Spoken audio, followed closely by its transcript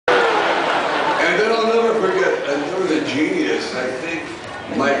this. I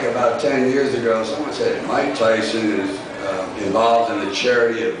think, Mike, about 10 years ago, someone said Mike Tyson is involved in a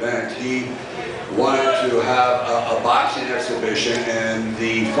charity event. He wanted to have a boxing exhibition, and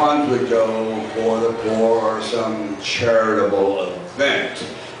the funds would go for the poor or some charitable event.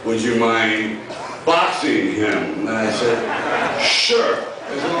 Would you mind boxing him? And I said, sure,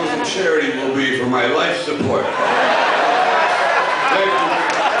 as long as the charity will be for my life support. Thank you.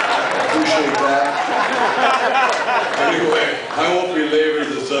 Appreciate that. Anyway, I won't belabor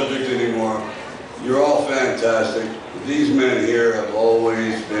the subject anymore. You're all fantastic. These men here have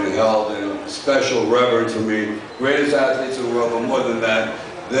always been held in special reverence for me. Greatest athletes in the world, but more than that,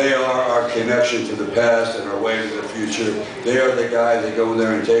 they are our connection to the past and our way to the future. They are the guys that go in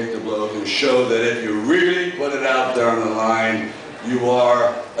there and take the blows and show that if you really put it out there on the line, you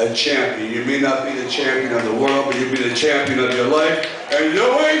are a champion. You may not be the champion of the world, but you'll be the champion of your life. And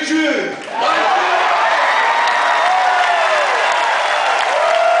yo, Adrian!